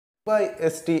Dubai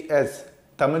STS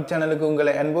Tamil சேனலுக்கு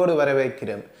உங்களை அன்போடு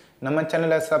வரவேற்கிறேன். நம்ம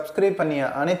சேனலை சப்ஸ்கிரைப் பண்ணிய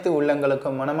அனைத்து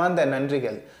உள்ளங்களுக்கும் மனமார்ந்த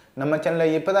நன்றிகள். நம்ம சேனலை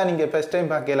இப்போதான் நீங்கள் ஃபர்ஸ்ட்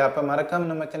டைம் பார்க்கல, அப்போ மறக்காம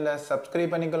நம்ம சேனலை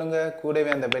சப்ஸ்கிரைப் பண்ணிக்கொள்ளுங்க.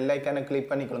 கூடவே அந்த பெல் ஐக்கானை கிளிக்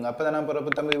பண்ணிக்கொள்ளுங்க. அப்போ தான் நான்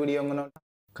போகிறப்ப தமிழ் வீடியோ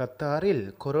கத்தாரில்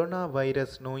கொரோனா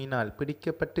வைரஸ் நோயினால்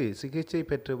பிடிக்கப்பட்டு சிகிச்சை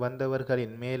பெற்று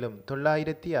வந்தவர்களின் மேலும்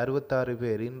 966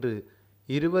 பேர் இன்று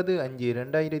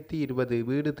 20/5/2020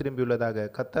 வீடு திரும்பியுள்ளதாக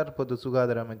கத்தார் பொது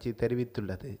சுகாதார அமைச்சு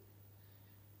தெரிவித்துள்ளது.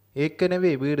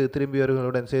 ஏற்கனவே வீடு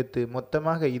திரும்பியவர்களுடன் சேர்த்து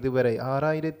மொத்தமாக இதுவரை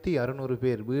 6600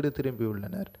 பேர் வீடு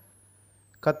திரும்பியுள்ளனர்.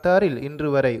 கத்தாரில் இன்று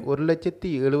வரை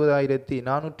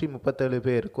 1,70,437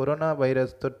 பேர் கொரோனா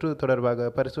வைரஸ் தொற்று தொடர்பாக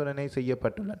பரிசோதனை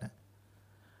செய்யப்பட்டுள்ளனர்.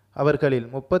 அவர்களில்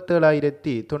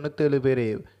 37,097 பேரே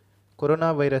கொரோனா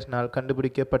வைரஸினால்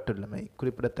கண்டுபிடிக்கப்பட்டுள்ளமை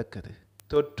குறிப்பிடத்தக்கது.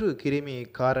 தொற்று கிருமி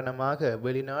காரணமாக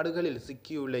வெளிநாடுகளில்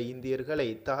சிக்கியுள்ள இந்தியர்களை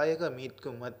தாயக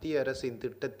மீட்கும் மத்திய அரசின்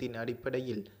திட்டத்தின்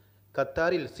அடிப்படையில்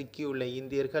கத்தாரில் சிக்கியுள்ள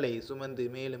இந்தியர்களை சுமந்து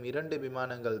மேலும் 2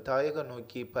 விமானங்கள் தாயகம்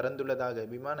நோக்கி பறந்துள்ளதாக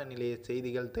விமான நிலைய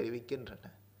செய்திகள் தெரிவிக்கின்றன.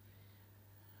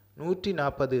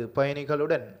 140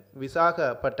 பயணிகளுடன்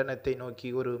விசாகப்பட்டினத்தை நோக்கி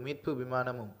ஒரு மீட்பு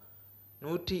விமானமும்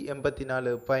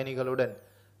 184 பயணிகளுடன்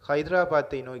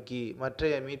ஹைதராபாத்தை நோக்கி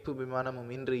மற்றைய மீட்பு விமானமும்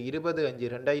இன்று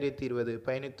 20/5/2020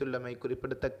 பயணித்துள்ளமை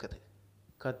குறிப்பிடத்தக்கது.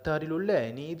 கத்தாரில் உள்ள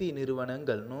நீதி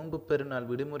நிறுவனங்கள் நோன்பு பெருநாள்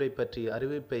விடுமுறை பற்றி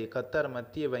அறிவிப்பை கத்தார்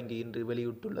மத்திய வங்கி இன்று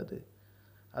வெளியிட்டுள்ளது.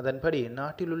 அதன்படி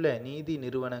நாட்டிலுள்ள நீதி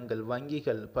நிறுவனங்கள்,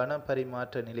 வங்கிகள், பண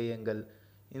பரிமாற்ற நிலையங்கள்,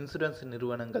 இன்சூரன்ஸ்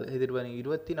நிறுவனங்கள் எதிர்வரும்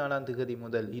 24ஆம் தேதி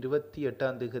முதல்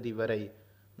 28ஆம் தேதி வரை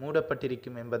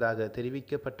மூடப்பட்டிருக்கும் என்பதாக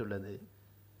தெரிவிக்கப்பட்டுள்ளது.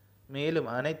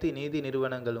 மேலும் அனைத்து நீதி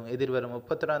நிறுவனங்களும் எதிர்வரும்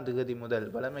 31ஆம் தேதி முதல்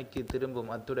வழமைக்கு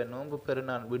திரும்பும். அத்துடன் நோன்பு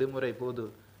பெருநாள் விடுமுறை போது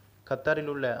கத்தாரில்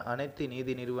உள்ள அனைத்து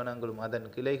நீதி நிறுவனங்களும் அதன்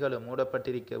கிளைகளும்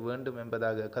மூடப்பட்டிருக்க வேண்டும்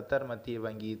என்பதாக கத்தார் மத்திய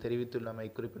வங்கி தெரிவித்துள்ளமை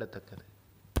குறிப்பிடத்தக்கது.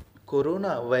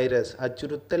 கொரோனா வைரஸ்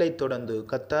அச்சுறுத்தலை தொடர்ந்து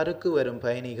கத்தாருக்கு வரும்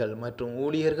பயணிகள் மற்றும்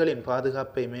ஊழியர்களின்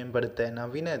பாதுகாப்பை மேம்படுத்த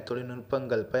நவீன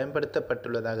தொழில்நுட்பங்கள்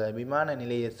பயன்படுத்தப்பட்டுள்ளதாக விமான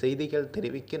நிலைய செய்திகள்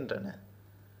தெரிவிக்கின்றன.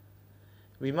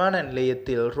 விமான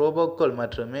நிலையத்தில் ரோபோக்கள்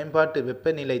மற்றும் மேம்பாட்டு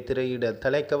வெப்பநிலை திரையிடல்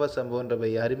தலைக்கவசம்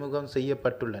போன்றவை அறிமுகம்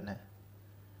செய்யப்பட்டுள்ளன.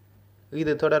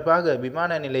 இது தொடர்பாக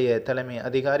விமான நிலைய தலைமை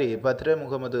அதிகாரி பத்ர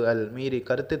முகமது அல் மீறி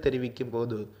கருத்து தெரிவிக்கும்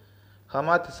போது,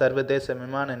 ஹமாத் சர்வதேச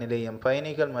விமான நிலையம்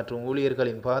பயணிகள் மற்றும்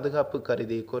ஊழியர்களின் பாதுகாப்பு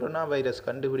கருதி கொரோனா வைரஸ்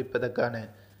கண்டுபிடிப்பதற்கான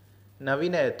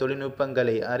நவீன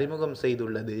தொழில்நுட்பங்களை அறிமுகம்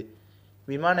செய்துள்ளது.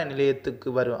 விமான நிலையத்துக்கு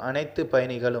வரும் அனைத்து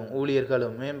பயணிகளும்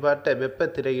ஊழியர்களும் மேம்பட்ட வெப்ப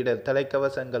திரையிடல்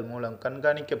தலைக்கவசங்கள் மூலம்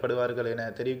கண்காணிக்கப்படுவார்கள்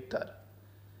என தெரிவித்தார்.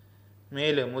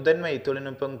 மேலும் முதன்மை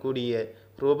தொழில்நுட்பம் கூடிய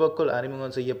ரோபோக்கள்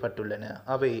அறிமுகம் செய்யப்பட்டுள்ளன.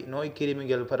 அவை நோய்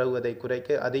கிருமிகள் பரவுவதை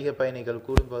குறைக்க அதிக பயணிகள்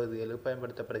கூடும் பகுதிகளில்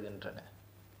பயன்படுத்தப்படுகின்றன.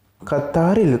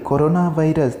 கத்தாரில் கொரோனா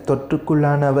வைரஸ்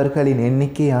தொற்றுக்குள்ளானவர்களின்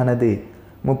எண்ணிக்கையானது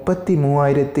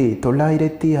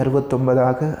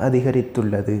 33,969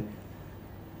 அதிகரித்துள்ளது.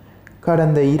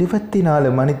 கடந்த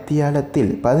 24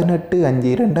 மணித்தியாலத்தில்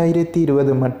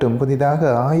 18/5/2020 மட்டும் புதிதாக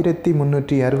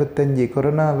 1365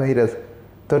 கொரோனா வைரஸ்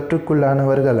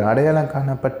தொற்றுக்குள்ளானவர்கள் அடையாளம்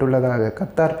காணப்பட்டுள்ளதாக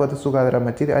கத்தார் பொது சுகாதார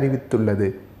அமைச்சு அறிவித்துள்ளது.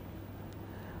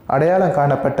 அடையாளம்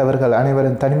காணப்பட்டவர்கள்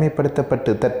அனைவரும்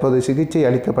தனிமைப்படுத்தப்பட்டு தற்போது சிகிச்சை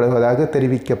அளிக்கப்படுவதாக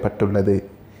தெரிவிக்கப்பட்டுள்ளது.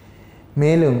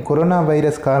 மேலும் கொரோனா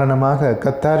வைரஸ் காரணமாக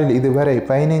கத்தாரில் இதுவரை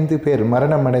 15 பேர்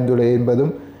மரணமடைந்துள்ளனர்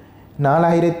என்பதும்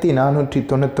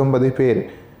 4,499 பேர்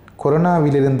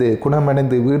கொரோனாவிலிருந்து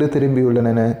குணமடைந்து வீடு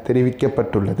திரும்பியுள்ளன என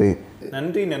தெரிவிக்கப்பட்டுள்ளது.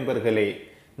 நன்றி நண்பர்களே.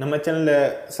 நம்ம சேனலை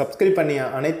சப்ஸ்கிரைப் பண்ணிய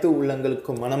அனைத்து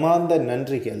உள்ளங்களுக்கும் மனமார்ந்த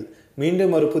நன்றிகள்.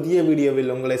 மீண்டும் ஒரு புதிய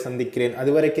வீடியோவில் உங்களை சந்திக்கிறேன்.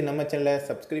 அதுவரைக்கும் நம்ம சேனலை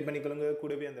சப்ஸ்கிரைப் பண்ணிக்கொள்ளுங்க.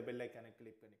 கூடவே அந்த பெல் ஐக்கானை கிளிக்